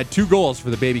had 2 goals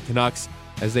for the baby Canucks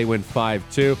as they win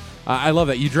 5-2. I love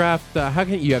that. You draft,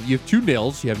 you have 2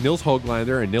 Nils. You have Nils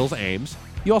Höglander and Nils Ames.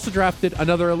 You also drafted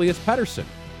another Elias Pettersson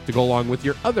to go along with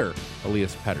your other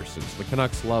Elias Petterssons. The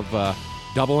Canucks love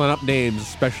doubling up names,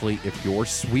 especially if you're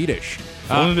Swedish.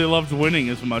 If only they loved winning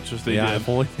as much as they did. If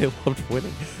only they loved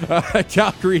winning.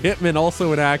 Calgary Hitmen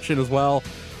also in action as well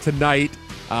tonight,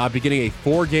 beginning a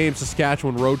 4-game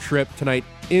Saskatchewan road trip tonight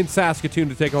in Saskatoon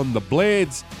to take on the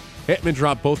Blades. Hitmen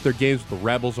dropped both their games with the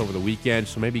Rebels over the weekend,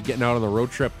 so maybe getting out on the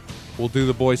road trip will do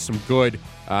the boys some good.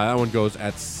 That one goes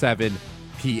at 7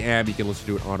 p.m. You can listen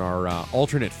to it on our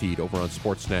alternate feed over on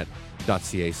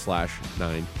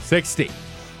sportsnet.ca/960.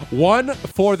 One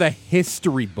for the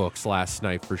history books last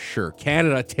night for sure.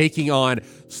 Canada taking on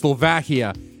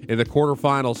Slovakia in the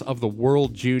quarterfinals of the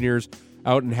World Juniors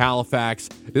out in Halifax.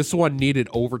 This one needed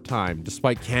overtime,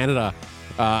 despite Canada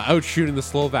outshooting the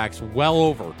Slovaks well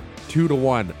over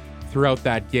 2-1 throughout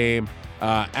that game.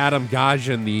 Adam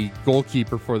Gajan, the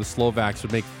goalkeeper for the Slovaks,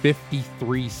 would make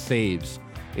 53 saves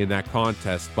in that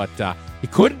contest, but he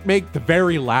couldn't make the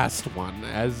very last one,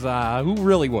 as who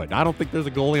really would? I don't think there's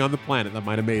a goalie on the planet that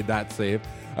might have made that save.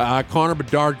 Connor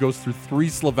Bedard goes through 3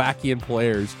 Slovakian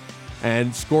players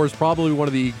and scores probably one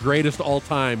of the greatest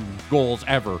all-time goals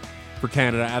ever for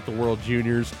Canada at the World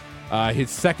Juniors. His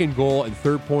second goal and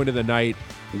third point of the night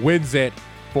wins it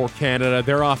for Canada.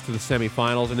 They're off to the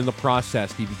semifinals, and in the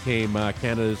process, he became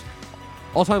Canada's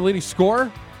all-time leading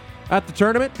scorer at the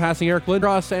tournament, passing Eric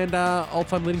Lindros, and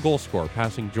all-time leading goal scorer,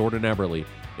 passing Jordan Eberle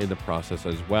in the process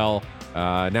as well.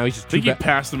 Now he's just I think he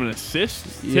passed him an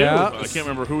assist, too. Yeah. I can't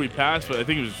remember who he passed, but I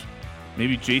think it was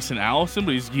maybe Jason Allison,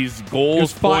 but he's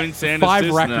goals, five, points, and five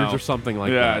assists records now. or something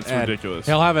like yeah, that. it's And ridiculous.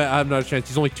 He'll have another chance.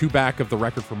 He's only 2 back of the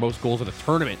record for most goals in a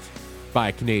tournament by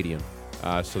a Canadian.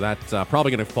 So that's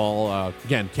probably going to fall.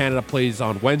 Again, Canada plays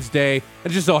on Wednesday. It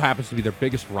just so happens to be their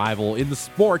biggest rival in the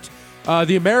sport,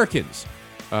 the Americans,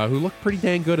 who look pretty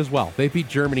dang good as well. They beat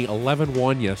Germany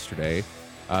 11-1 yesterday.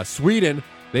 Sweden,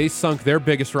 they sunk their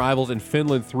biggest rivals in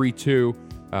Finland 3-2.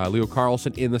 Leo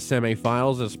Carlsson in the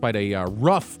semifinals, despite a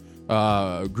rough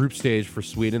group stage for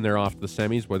Sweden. They're off to the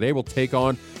semis, where they will take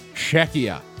on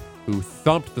Czechia, who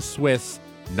thumped the Swiss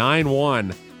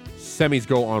 9-1. Semis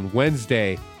go on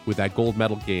Wednesday, with that gold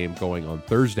medal game going on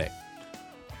Thursday.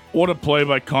 What a play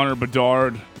by Connor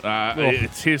Bedard.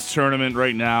 It's his tournament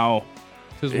right now.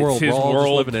 It's his world. We're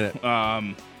all just living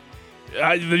in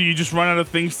it. You just run out of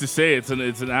things to say. It's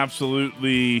an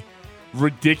absolutely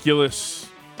ridiculous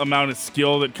amount of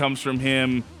skill that comes from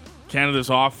him.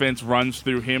 Canada's offense runs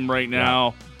through him right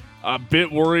now. A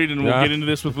bit worried, and we'll get into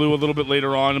this with Lou a little bit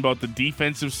later on, about the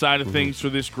defensive side of things for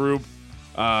this group.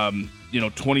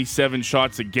 27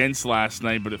 shots against last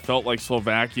night, but it felt like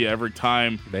Slovakia every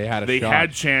time they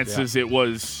had chances. It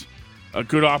was a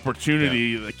good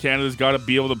opportunity. Yeah. Canada's got to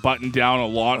be able to button down a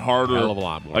lot harder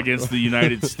against the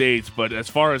United States. But as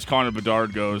far as Connor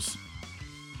Bedard goes,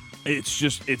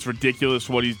 it's ridiculous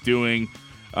what he's doing.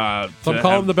 Some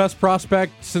call him the best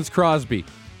prospect since Crosby.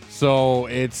 So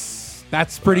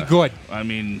that's pretty good. I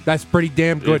mean, that's pretty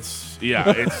damn good.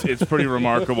 It's pretty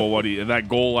remarkable what that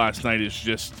goal last night is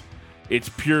just. It's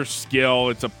pure skill.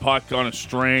 It's a puck on a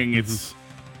string.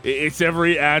 It's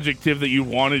every adjective that you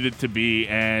wanted it to be,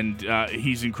 and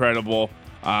he's incredible.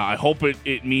 I hope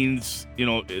it means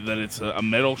that it's a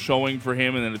medal showing for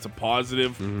him, and that it's a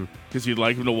positive, because you'd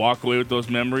like him to walk away with those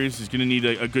memories. He's going to need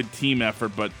a good team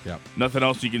effort, but nothing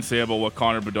else you can say about what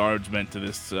Connor Bedard's meant to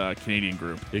this Canadian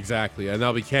group. Exactly, and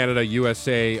that'll be Canada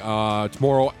USA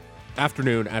tomorrow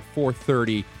afternoon at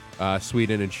 4:30.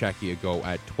 Sweden and Czechia go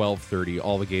at 12:30.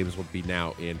 All the games will be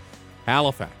now in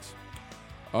Halifax.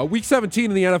 Week 17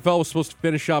 in the NFL was supposed to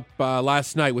finish up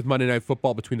last night with Monday Night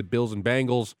Football between the Bills and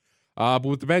Bengals. But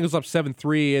with the Bengals up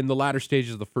 7-3 in the latter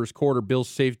stages of the first quarter, Bills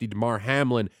safety Damar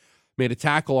Hamlin made a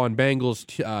tackle on Bengals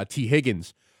T.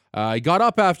 Higgins. He got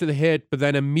up after the hit, but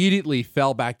then immediately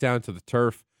fell back down to the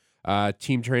turf.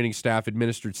 Team training staff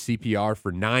administered CPR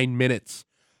for 9 minutes.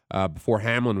 Before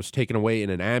Hamlin was taken away in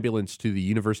an ambulance to the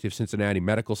University of Cincinnati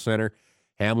Medical Center.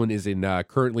 Hamlin is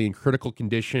currently in critical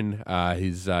condition.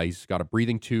 He's got a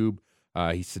breathing tube.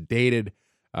 He's sedated.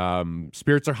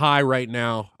 Spirits are high right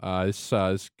now. This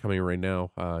is coming right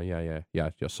now. Family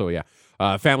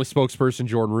spokesperson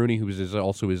Jordan Rooney, who is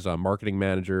also his marketing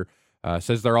manager,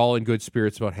 says they're all in good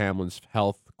spirits about Hamlin's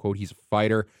health. Quote, he's a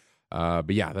fighter.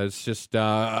 That's just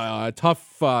a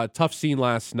tough scene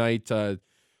last night.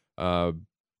 Of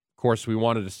course, we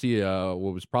wanted to see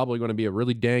what was probably going to be a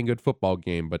really dang good football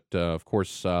game, but of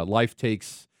course, life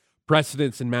takes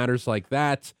precedence in matters like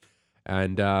that.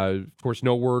 And of course,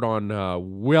 no word on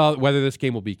whether this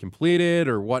game will be completed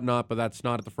or whatnot. But that's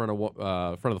not at the front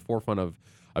of the forefront of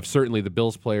certainly the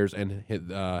Bills players and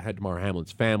Damar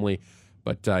Hamlin's family.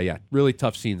 But really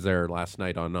tough scenes there last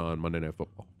night on Monday Night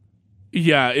Football.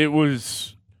 Yeah, it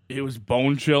was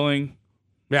bone chilling.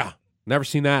 Yeah, never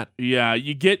seen that. Yeah,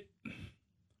 you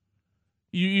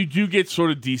do get sort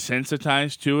of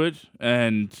desensitized to it,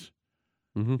 and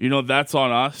that's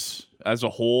on us as a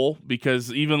whole,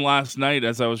 because even last night,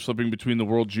 as I was flipping between the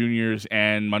World Juniors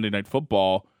and Monday Night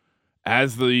Football,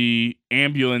 as the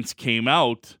ambulance came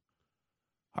out,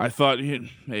 I thought, hey,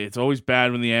 it's always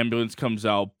bad when the ambulance comes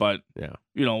out, but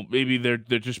maybe they're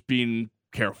just being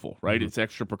careful, right? It's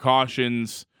extra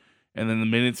precautions, and then the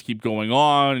minutes keep going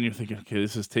on, and you're thinking, okay,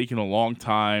 this is taking a long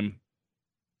time.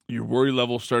 Your worry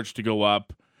level starts to go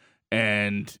up,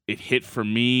 and it hit for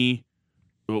me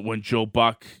when Joe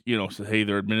Buck, said, "Hey,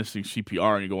 they're administering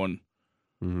CPR," and you're going,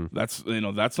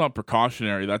 "That's not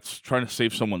precautionary. That's trying to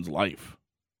save someone's life."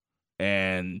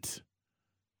 And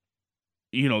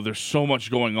there's so much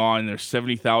going on. There's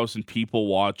 70,000 people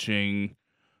watching.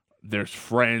 There's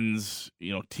friends,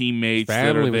 teammates His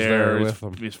that are family was there. there His, with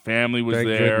him. his family was Thank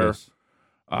there. goodness.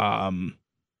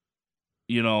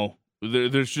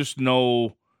 There's just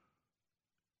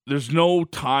there's no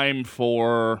time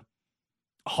for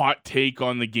hot take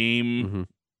on the game. Mhm.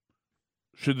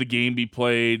 Should the game be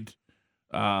played?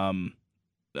 I'm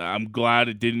glad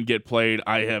it didn't get played.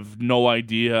 I have no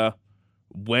idea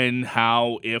when,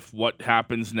 how, if, what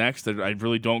happens next. I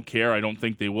really don't care. I don't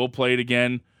think they will play it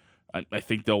again. I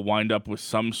think they'll wind up with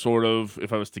some sort of,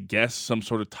 if I was to guess, some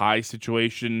sort of tie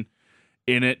situation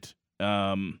in it.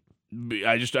 I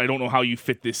don't know how you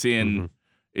fit this in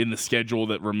the schedule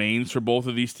that remains for both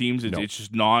of these teams. It's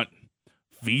just not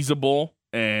feasible.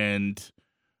 And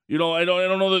I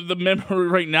don't know the memory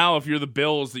right now, if you're the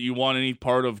Bills, that you want any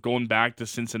part of going back to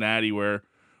Cincinnati where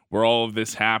all of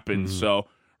this happened. So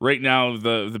right now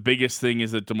the biggest thing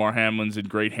is that Damar Hamlin's in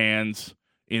great hands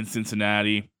in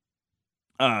Cincinnati.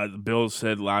 The Bills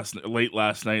said late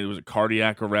last night it was a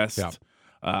cardiac arrest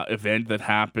event that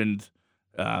happened.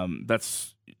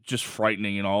 That's just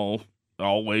frightening in all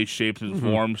ways, shapes, and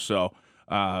forms. So,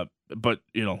 but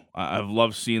I've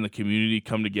loved seeing the community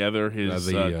come together. His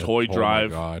toy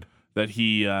drive that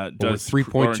he does,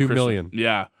 $3.2 million.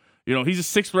 Yeah, he's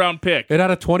a 6th round pick. It had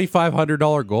a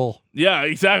 $2,500 goal. Yeah,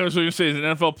 exactly. That's what you're saying. He's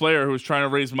an NFL player who was trying to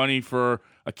raise money for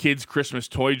a kid's Christmas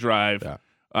toy drive. Yeah.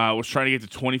 Was trying to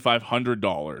get to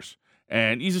 $2,500,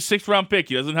 and he's a 6th round pick.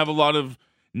 He doesn't have a lot of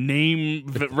name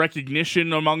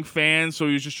recognition among fans, so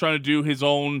he was just trying to do his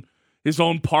own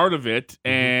part of it.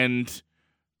 And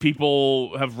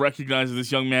people have recognized that this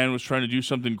young man was trying to do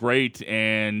something great,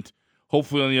 and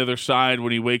hopefully on the other side,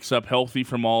 when he wakes up healthy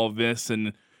from all of this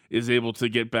and is able to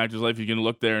get back to his life, you can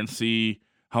look there and see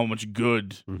how much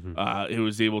good it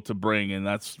was able to bring, and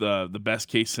that's the best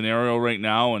case scenario right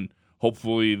now. And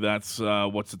hopefully that's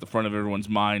what's at the front of everyone's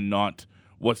mind, not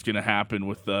what's going to happen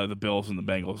with the Bills and the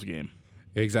Bengals game.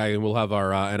 Exactly. We'll have our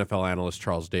NFL analyst,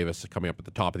 Charles Davis, coming up at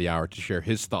the top of the hour to share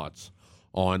his thoughts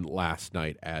on last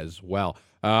night as well.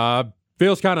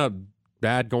 Feels kind of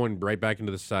bad going right back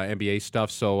into this NBA stuff,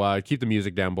 so keep the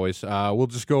music down, boys. We'll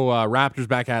just go Raptors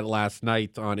back at it last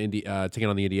night on taking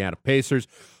on the Indiana Pacers.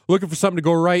 Looking for something to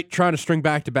go right, trying to string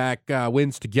back-to-back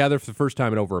wins together for the first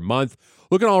time in over a month.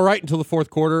 Looking all right until the fourth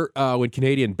quarter when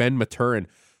Canadian Ben Mathurin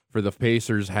for the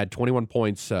Pacers had 21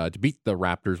 points to beat the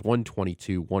Raptors,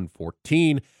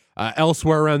 122-114.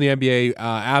 Elsewhere around the NBA,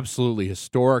 absolutely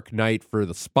historic night for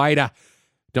the Spider.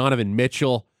 Donovan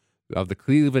Mitchell of the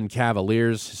Cleveland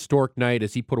Cavaliers, historic night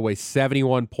as he put away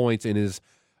 71 points in his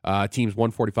team's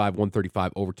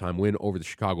 145-135 overtime win over the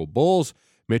Chicago Bulls.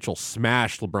 Mitchell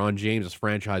smashed LeBron James'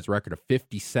 franchise record of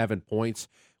 57 points,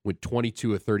 went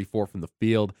 22 of 34 from the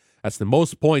field. That's the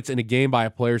most points in a game by a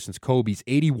player since Kobe's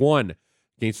 81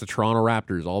 against the Toronto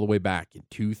Raptors all the way back in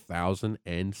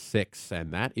 2006.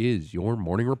 And that is your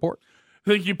morning report.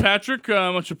 Thank you, Patrick.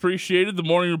 Much appreciated. The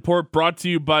morning report brought to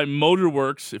you by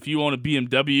Motorworks. If you own a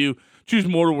BMW, choose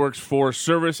Motorworks for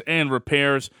service and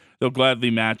repairs. They'll gladly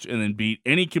match and then beat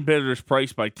any competitor's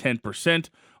price by 10%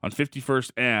 on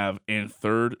 51st Ave and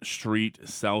 3rd Street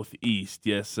Southeast.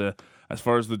 Yes, as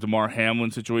far as the Damar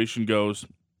Hamlin situation goes,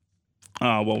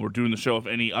 while we're doing the show, if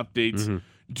any updates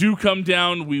do come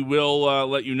down, we will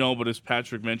let you know. But as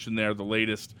Patrick mentioned there, the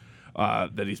latest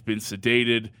that he's been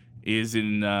sedated is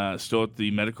still at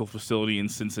the medical facility in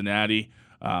Cincinnati.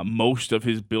 Most of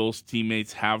his Bills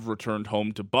teammates have returned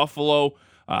home to Buffalo.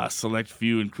 Select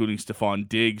few, including Stephon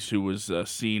Diggs, who was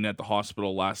seen at the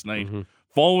hospital last night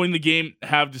following the game,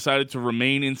 have decided to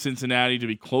remain in Cincinnati to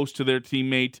be close to their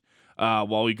teammate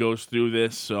while he goes through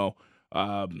this. So,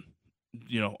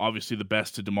 obviously the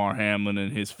best to Damar Hamlin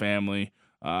and his family,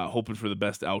 hoping for the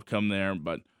best outcome there.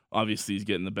 But obviously he's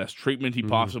getting the best treatment he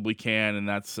possibly can, and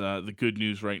that's the good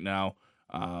news right now.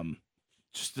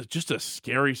 Just a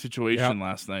scary situation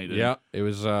last night. Yeah, it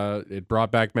was. It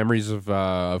brought back memories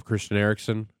of Christian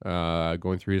Eriksen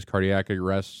going through his cardiac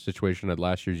arrest situation at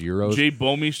last year's Euros. Jay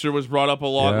Bomeister was brought up a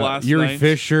lot last Yuri night.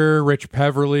 Fisher, Rich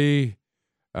Peverly.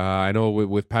 I know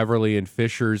with Peverly and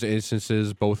Fisher's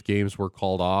instances, both games were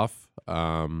called off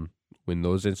when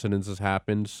those incidences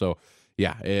happened. So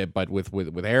yeah, but with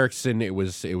Eriksen, it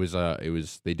was they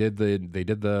did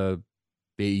the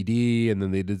AED, and then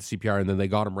they did the CPR, and then they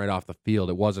got him right off the field.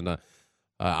 It wasn't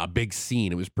a big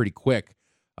scene. It was pretty quick,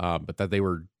 but that they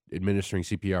were administering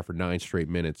CPR for 9 straight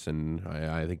minutes. And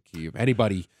I think if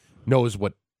anybody knows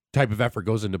what type of effort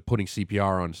goes into putting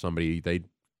CPR on somebody,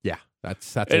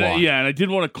 that's a lot. Yeah, and I did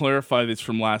want to clarify this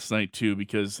from last night too,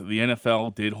 because the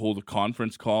NFL did hold a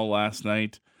conference call last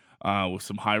night with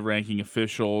some high-ranking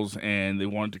officials, and they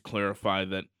wanted to clarify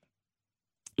that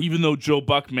even though Joe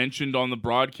Buck mentioned on the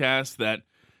broadcast that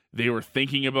they were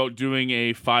thinking about doing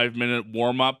a 5-minute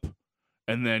warm-up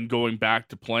and then going back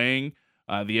to playing.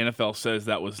 The NFL says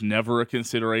that was never a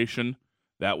consideration.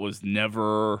 That was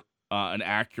never an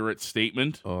accurate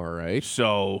statement. All right.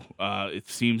 So it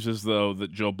seems as though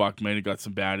that Joe Buck may have got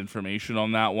some bad information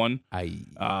on that one.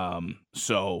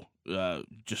 So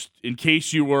just in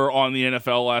case you were on the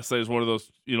NFL last night as one of those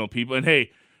people, and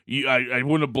hey, I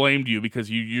wouldn't have blamed you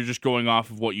because you're just going off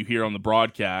of what you hear on the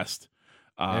broadcast.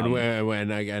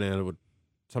 Sometimes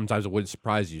it would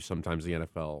surprise you. Sometimes the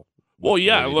NFL. Well,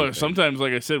 yeah. Look, sometimes,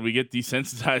 like I said, we get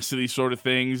desensitized to these sort of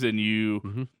things, and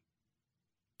you,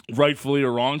 rightfully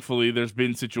or wrongfully, there's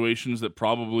been situations that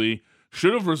probably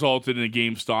should have resulted in a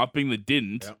game stopping that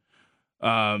didn't. Yep.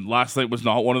 Last night was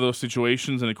not one of those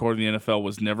situations, and according to the NFL,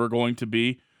 was never going to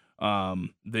be.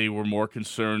 They were more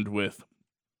concerned with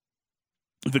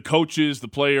the coaches, the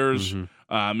players,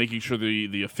 making sure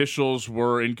the officials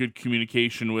were in good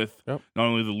communication with not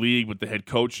only the league, but the head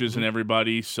coaches and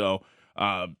everybody. So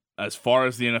as far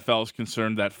as the NFL is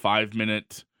concerned, that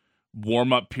 5-minute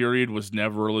warm-up period was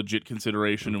never a legit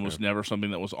consideration and was never something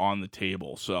that was on the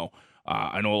table. So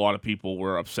I know a lot of people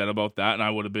were upset about that, and I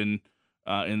would have been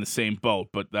in the same boat.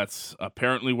 But that's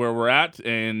apparently where we're at,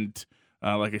 and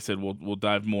like I said, we'll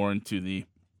dive more into the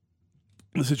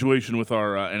situation with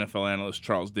our NFL analyst,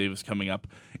 Charles Davis, coming up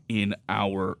in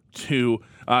hour 2.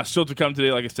 Still to come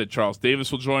today, like I said, Charles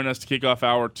Davis will join us to kick off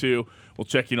hour 2. We'll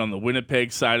check in on the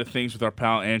Winnipeg side of things with our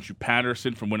pal Andrew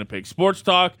Patterson from Winnipeg Sports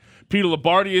Talk. Peter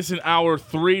Labardi is in hour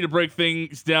 3 to break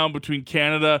things down between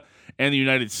Canada and the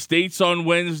United States on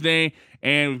Wednesday.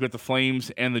 And we've got the Flames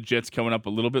and the Jets coming up a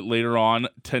little bit later on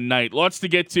tonight. Lots to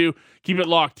get to. Keep it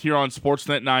locked here on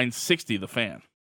Sportsnet 960, The Fan.